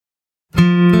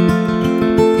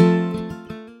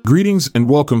Greetings and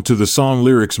welcome to the Song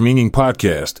Lyrics Meaning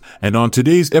Podcast, and on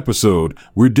today's episode,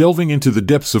 we're delving into the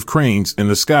depths of Cranes in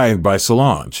the Sky by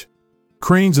Solange.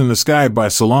 Cranes in the Sky by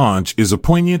Solange is a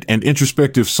poignant and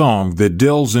introspective song that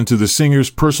delves into the singer's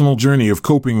personal journey of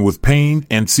coping with pain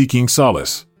and seeking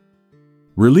solace.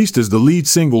 Released as the lead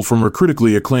single from her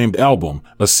critically acclaimed album,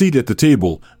 A Seat at the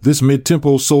Table, this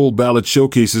mid-tempo soul ballad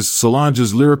showcases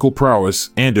Solange's lyrical prowess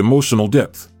and emotional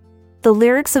depth. The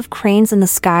lyrics of Cranes in the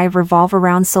Sky revolve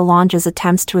around Solange's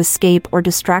attempts to escape or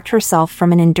distract herself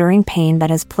from an enduring pain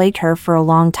that has plagued her for a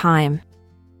long time.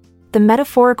 The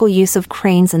metaphorical use of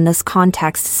cranes in this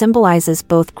context symbolizes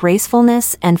both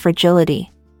gracefulness and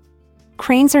fragility.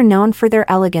 Cranes are known for their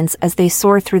elegance as they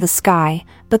soar through the sky,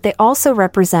 but they also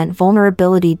represent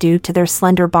vulnerability due to their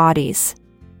slender bodies.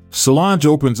 Solange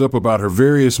opens up about her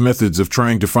various methods of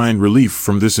trying to find relief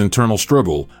from this internal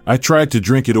struggle. I tried to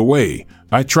drink it away.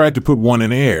 I tried to put one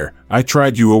in air. I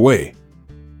tried you away.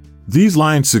 These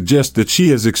lines suggest that she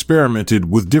has experimented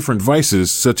with different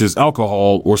vices such as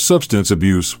alcohol or substance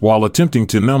abuse while attempting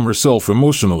to numb herself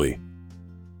emotionally.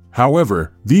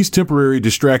 However, these temporary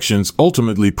distractions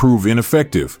ultimately prove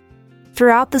ineffective.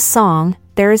 Throughout the song,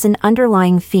 there is an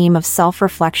underlying theme of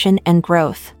self-reflection and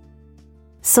growth.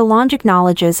 Solange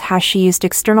acknowledges how she used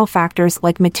external factors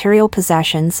like material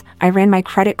possessions, I ran my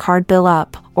credit card bill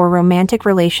up, or romantic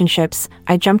relationships,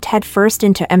 I jumped headfirst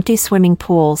into empty swimming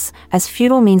pools, as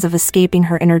futile means of escaping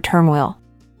her inner turmoil.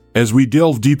 As we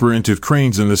delve deeper into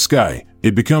Cranes in the Sky,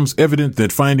 it becomes evident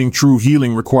that finding true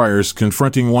healing requires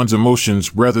confronting one's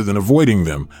emotions rather than avoiding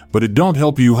them, but it don't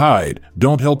help you hide,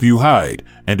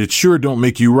 and it sure don't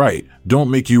make you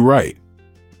right.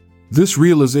 This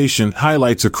realization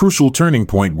highlights a crucial turning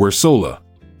point where Sola.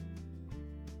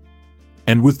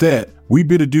 And with that, we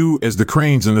bid adieu as the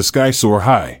cranes in the sky soar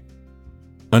high.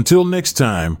 Until next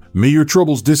time, may your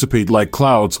troubles dissipate like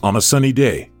clouds on a sunny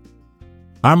day.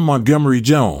 I'm Montgomery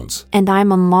Jones. And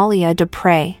I'm Amalia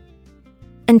Dupre.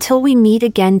 Until we meet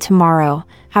again tomorrow,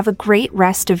 have a great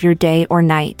rest of your day or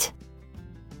night.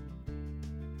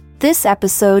 This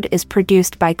episode is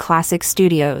produced by Classic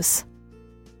Studios.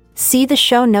 See the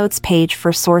show notes page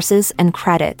for sources and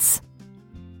credits.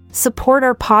 Support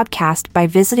our podcast by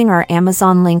visiting our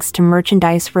Amazon links to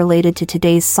merchandise related to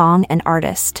today's song and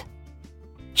artist.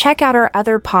 Check out our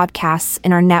other podcasts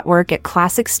in our network at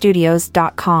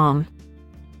classicstudios.com.